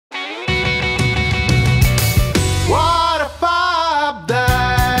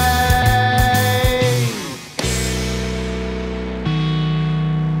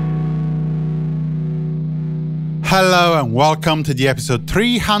Hello and welcome to the episode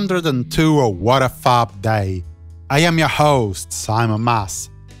 302 of What a Fab Day. I am your host, Simon Mas.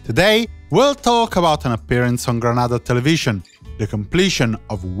 Today, we'll talk about an appearance on Granada Television, the completion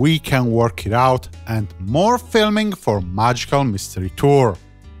of We Can Work It Out, and more filming for Magical Mystery Tour.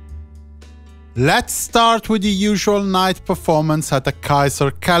 Let's start with the usual night performance at the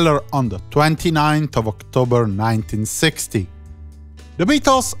Kaiserkeller on the 29th of October 1960. The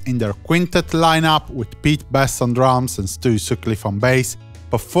Beatles, in their quintet lineup with Pete Best on drums and Stu Sutcliffe on bass,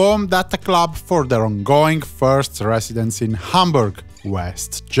 performed at the club for their ongoing first residence in Hamburg,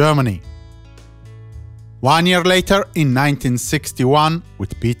 West Germany. 1 year later, in 1961,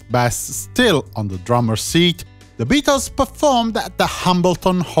 with Pete Best still on the drummer's seat, the Beatles performed at the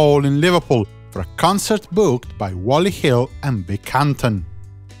Hambleton Hall in Liverpool for a concert booked by Wally Hill and Vic Hampton.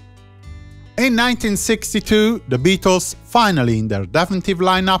 In 1962, the Beatles, finally in their definitive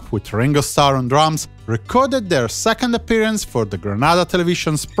lineup with Ringo Starr on drums, recorded their second appearance for the Granada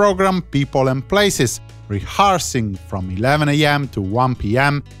Television's program People and Places, rehearsing from 11 AM to 1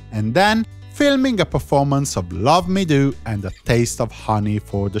 PM, and then filming a performance of Love Me Do and A Taste of Honey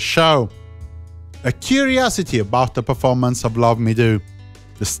for the show. A curiosity about the performance of Love Me Do: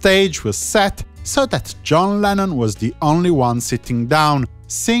 the stage was set so that John Lennon was the only one sitting down,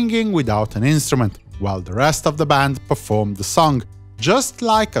 singing without an instrument, while the rest of the band performed the song, just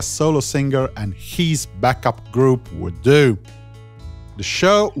like a solo singer and his backup group would do. The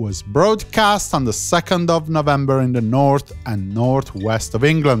show was broadcast on the 2nd of November in the north and northwest of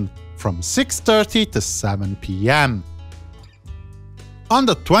England, from 6:30 to 7 PM. On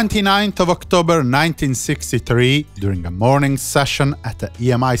the 29th of October 1963, during a morning session at the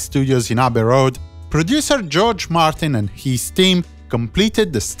EMI studios in Abbey Road, producer George Martin and his team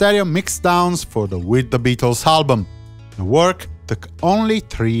completed the stereo mixdowns for the With the Beatles album. The work took only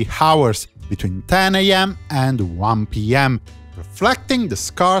 3 hours, between 10 AM and 1 PM, reflecting the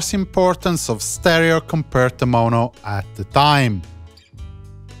scarce importance of stereo compared to mono at the time.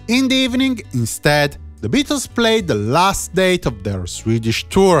 In the evening, instead, the Beatles played the last date of their Swedish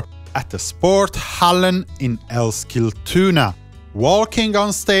tour at the Sporthallen in Eskilstuna, walking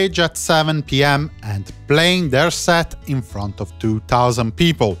on stage at 7 PM and playing their set in front of 2,000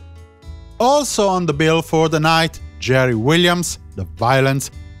 people. Also on the bill for the night, Jerry Williams, The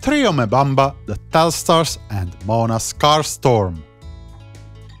Violence, Trio Me Bamba, The Telstars and Mona Scarstorm.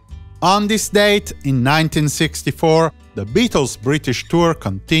 On this date, in 1964, the Beatles' British tour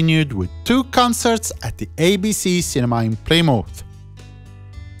continued with 2 concerts at the ABC Cinema in Plymouth.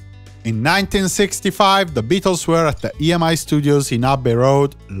 In 1965, the Beatles were at the EMI studios in Abbey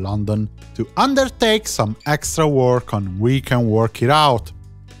Road, London, to undertake some extra work on We Can Work It Out.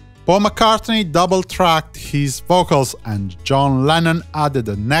 Paul McCartney double-tracked his vocals and John Lennon added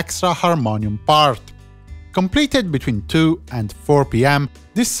an extra harmonium part. Completed between 2 and 4 PM,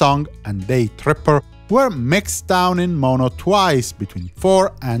 this song and Day Tripper were mixed down in mono twice between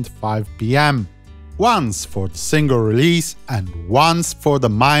 4 and 5 PM. Once for the single release and once for the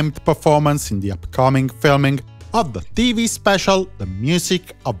mimed performance in the upcoming filming of the TV special The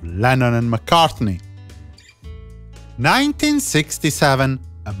Music of Lennon and McCartney. 1967,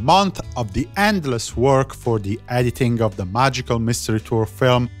 a month of the endless work for the editing of the Magical Mystery Tour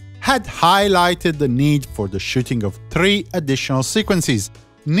film, had highlighted the need for the shooting of 3 additional sequences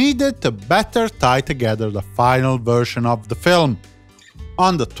needed to better tie together the final version of the film.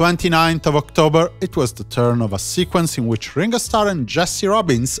 On the 29th of October, it was the turn of a sequence in which Ringo Starr and Jesse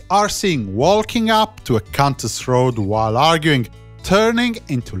Robbins are seen walking up to a Countess Road while arguing, turning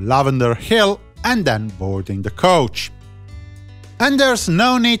into Lavender Hill and then boarding the coach. And there's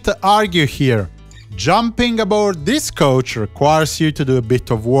no need to argue here. Jumping aboard this coach requires you to do a bit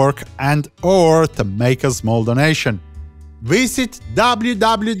of work and/or to make a small donation. Visit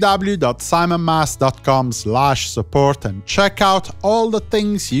www.simonmas.com/support and check out all the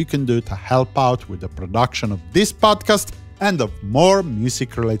things you can do to help out with the production of this podcast and of more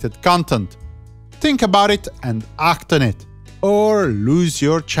music-related content. Think about it and act on it, or lose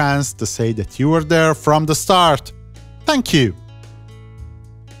your chance to say that you were there from the start. Thank you!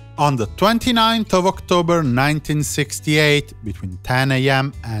 On the 29th of October 1968, between 10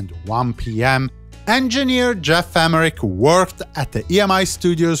 AM and 1 PM, engineer Geoff Emerick worked at the EMI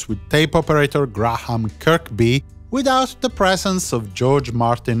studios with tape operator Graham Kirkby without the presence of George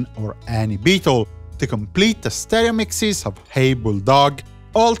Martin or any Beatle to complete the stereo mixes of Hey Bulldog,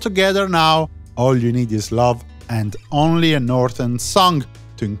 All Together Now, All You Need Is Love, and Only a Northern Song,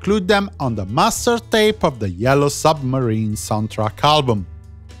 to include them on the master tape of the Yellow Submarine soundtrack album.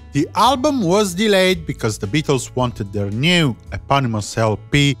 The album was delayed because the Beatles wanted their new eponymous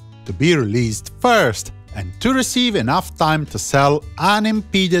LP to be released first, and to receive enough time to sell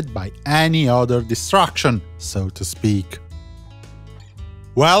unimpeded by any other distraction, so to speak.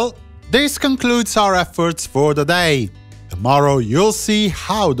 Well, this concludes our efforts for the day. Tomorrow you'll see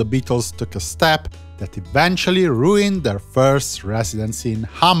how the Beatles took a step that eventually ruined their first residency in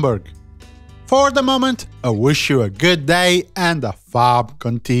Hamburg. For the moment, I wish you a good day and a fab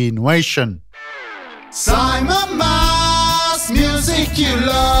continuation. Simon Mas, music you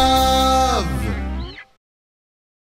love.